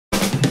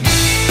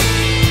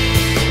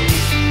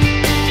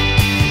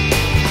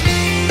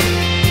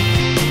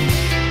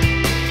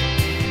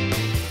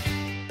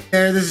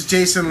Hey, this is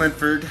Jason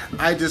Linford.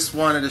 I just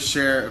wanted to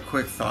share a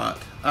quick thought.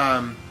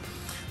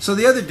 So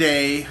the other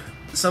day,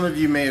 some of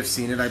you may have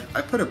seen it,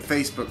 I put a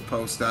Facebook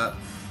post up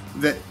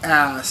that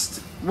asked,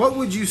 what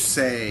would you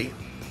say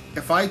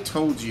if I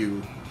told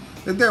you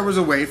that there was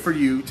a way for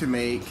you to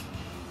make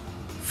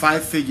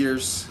 5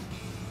 figures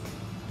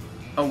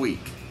a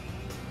week?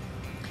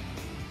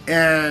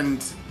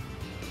 And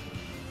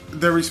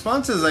the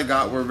responses I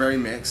got were very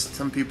mixed.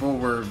 Some people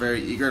were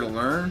very eager to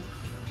learn.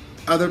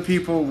 Other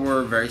people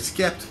were very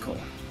skeptical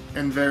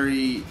and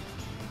very,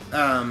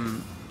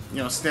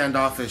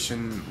 standoffish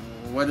and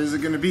what is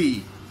it going to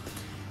be?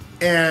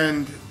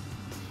 And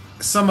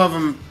some of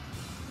them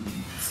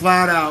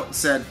flat out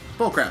said,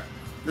 bullcrap,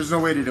 there's no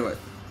way to do it.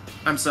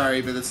 I'm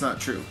sorry, but it's not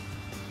true.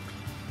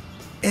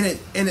 And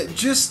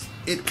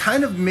it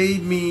kind of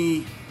made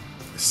me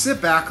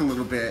sit back a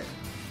little bit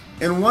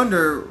and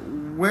wonder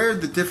where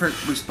the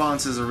different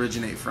responses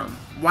originate from.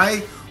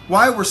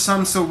 Why were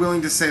some so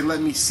willing to say,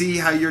 "Let me see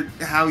how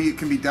you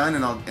can be done,"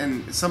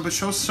 and somebody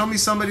show me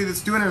somebody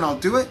that's doing it and I'll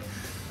do it,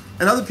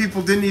 and other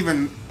people didn't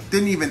even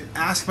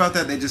ask about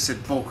that. They just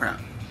said, "Bullcrap.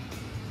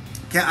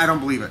 I don't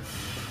believe it."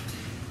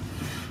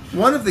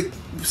 One of the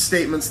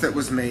statements that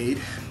was made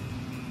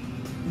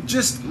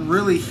just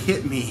really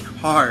hit me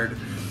hard,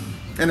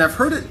 and I've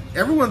heard it.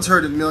 Everyone's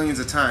heard it millions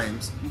of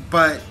times,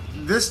 but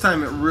this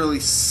time it really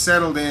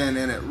settled in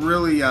and it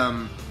really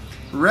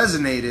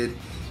resonated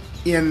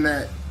in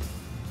that.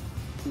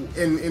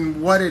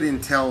 In what it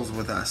entails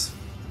with us.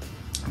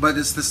 But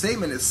it's the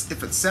statement,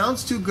 if it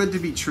sounds too good to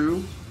be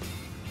true,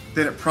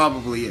 then it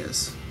probably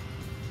is.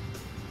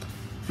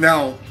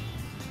 Now,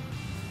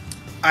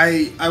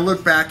 I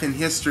look back in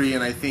history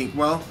and I think,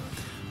 well,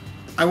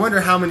 I wonder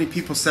how many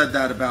people said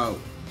that about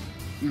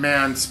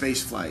manned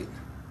spaceflight,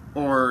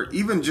 or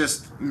even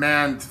just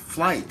manned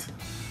flight.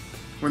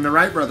 When the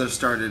Wright brothers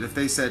started, if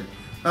they said,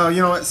 oh,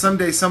 you know what,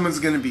 someday someone's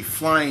going to be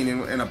flying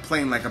in a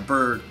plane like a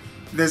bird,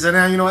 they said,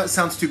 you know what, it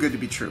sounds too good to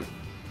be true.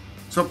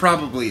 So it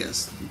probably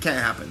is. It can't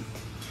happen.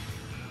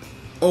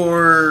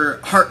 Or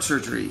heart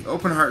surgery,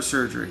 open heart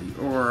surgery,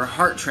 or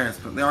heart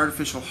transplant, the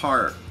artificial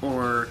heart,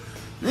 or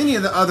any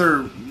of the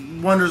other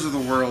wonders of the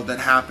world that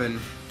happen.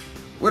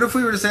 What if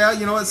we were to say,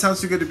 you know what, it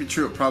sounds too good to be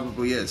true, it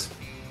probably is.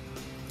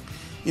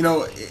 You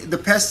know, the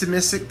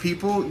pessimistic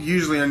people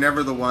usually are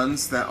never the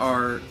ones that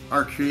are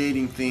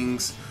creating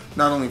things,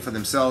 not only for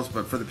themselves,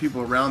 but for the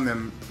people around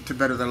them to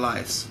better their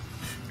lives.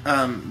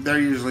 They're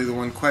usually the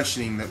one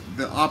questioning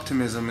the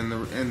optimism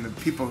and the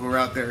people who are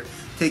out there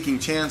taking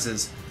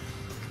chances.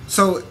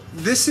 So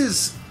this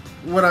is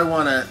what I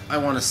want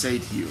to say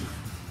to you.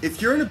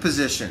 If you're in a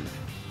position,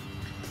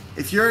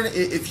 if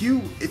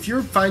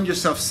you find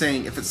yourself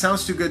saying, if it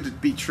sounds too good to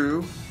be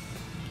true,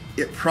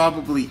 it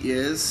probably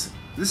is.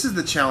 This is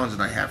the challenge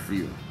that I have for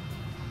you.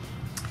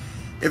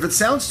 If it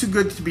sounds too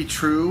good to be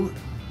true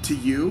to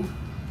you,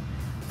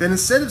 then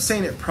instead of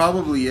saying it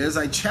probably is,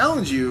 I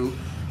challenge you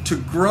to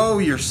grow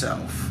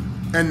yourself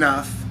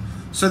enough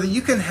so that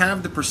you can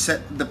have the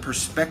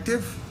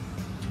perspective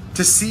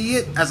to see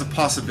it as a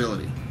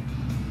possibility.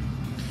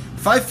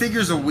 5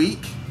 figures a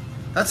week,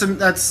 that's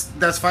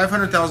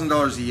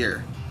 $500,000 a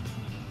year.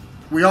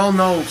 We all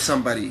know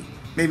somebody,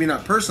 maybe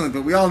not personally,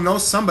 but we all know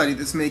somebody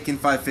that's making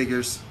 5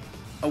 figures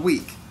a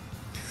week.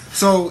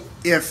 So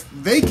if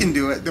they can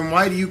do it, then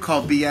why do you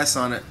call BS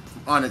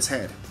on its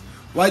head?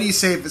 Why do you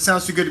say, if it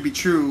sounds too good to be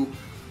true,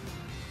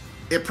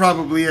 it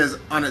probably is,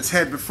 on its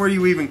head, before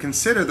you even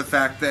consider the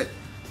fact that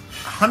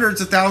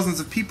hundreds of thousands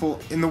of people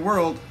in the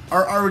world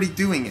are already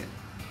doing it?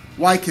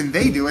 Why can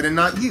they do it and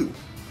not you?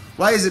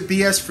 Why is it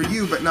BS for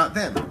you but not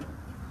them?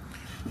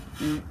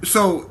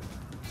 So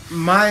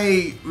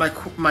my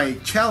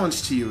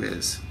challenge to you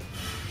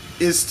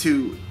is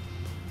to,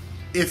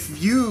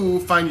 if you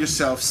find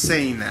yourself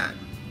saying that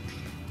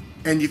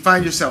and you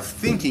find yourself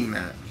thinking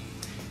that,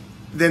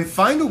 then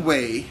find a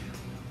way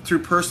through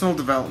personal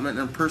development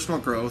and personal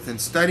growth and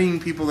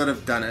studying people that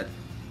have done it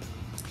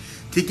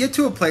to get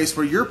to a place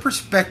where your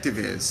perspective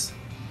is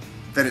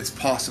that it's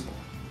possible.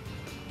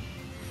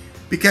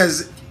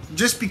 Because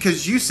just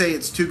because you say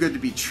it's too good to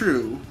be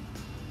true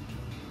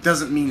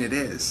doesn't mean it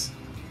is.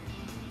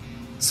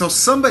 So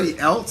somebody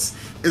else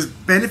is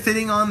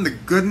benefiting on the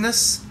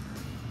goodness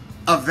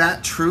of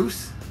that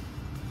truth,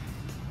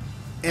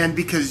 and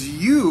because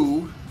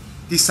you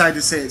decide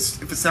to say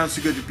if it sounds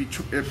too good to be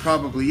true, it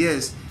probably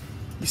is,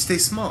 you stay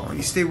small and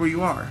you stay where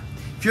you are.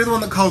 If you're the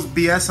one that calls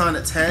BS on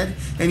its head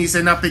and you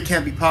say nothing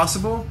can't be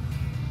possible,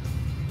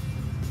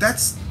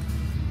 that's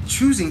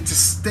choosing to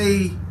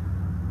stay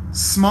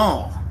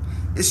small.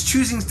 It's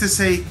choosing to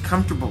stay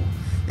comfortable.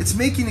 It's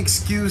making an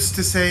excuse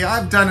to say,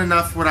 I've done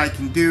enough what I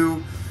can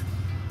do.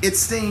 It's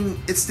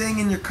staying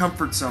in your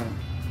comfort zone.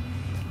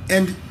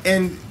 And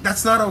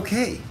that's not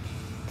okay.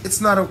 It's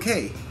not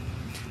okay.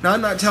 Now,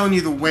 I'm not telling you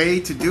the way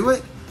to do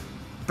it,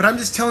 but I'm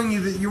just telling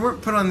you that you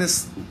weren't put on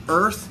this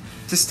earth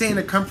to stay in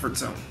a comfort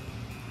zone.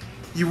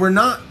 You were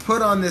not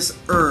put on this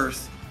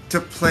earth to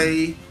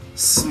play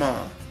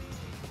small.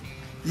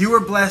 You were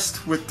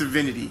blessed with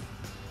divinity.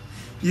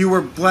 You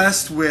were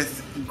blessed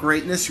with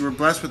greatness. You were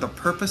blessed with a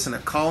purpose and a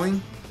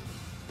calling.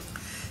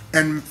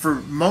 And for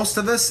most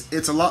of us,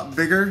 it's a lot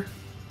bigger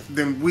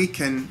than we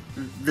can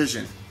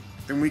vision,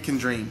 than we can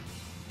dream.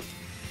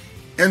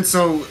 And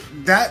so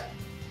that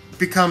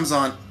becomes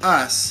on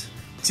us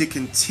to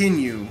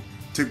continue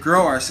to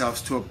grow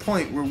ourselves to a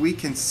point where we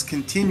can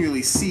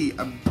continually see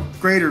a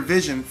greater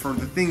vision for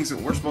the things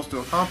that we're supposed to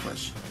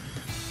accomplish.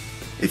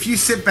 If you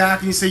sit back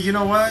and you say, you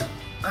know what,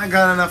 I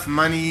got enough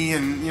money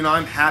and, you know,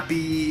 I'm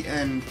happy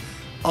and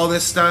all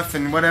this stuff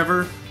and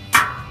whatever,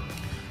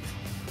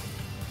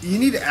 you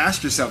need to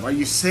ask yourself, are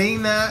you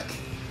saying that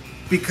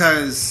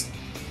because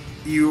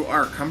you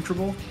are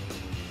comfortable?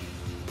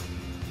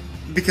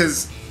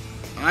 Because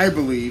I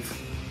believe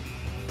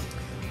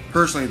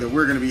personally that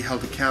we're going to be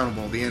held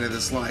accountable at the end of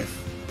this life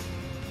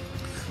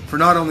for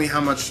not only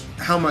how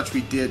much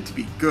we did to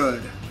be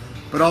good,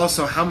 but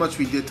also how much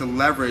we did to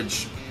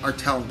leverage our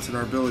talents and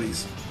our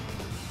abilities.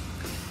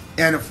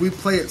 And if we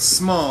play it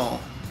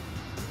small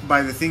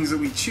by the things that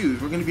we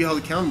choose, we're going to be held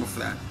accountable for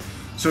that.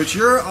 So it's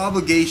your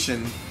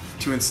obligation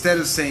to, instead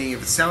of saying,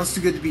 if it sounds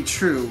too good to be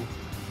true,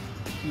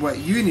 what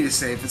you need to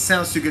say, if it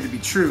sounds too good to be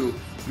true,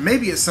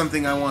 maybe it's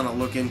something I want to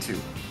look into.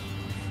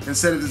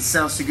 Instead of, it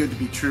sounds too good to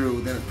be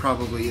true, then it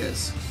probably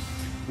is.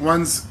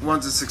 One's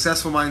a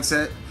successful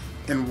mindset,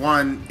 and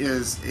one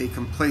is a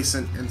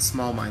complacent and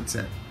small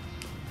mindset.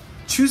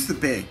 Choose the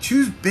big.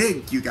 Choose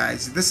big, you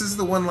guys. This is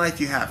the one life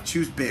you have.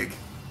 Choose big.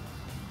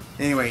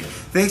 Anyway,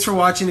 thanks for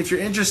watching. If you're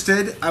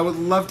interested, I would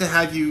love to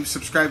have you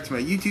subscribe to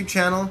my YouTube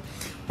channel,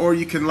 or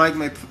you can like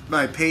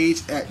my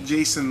page at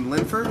Jason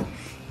Linford,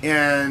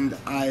 and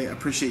I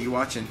appreciate you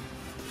watching.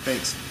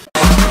 Thanks.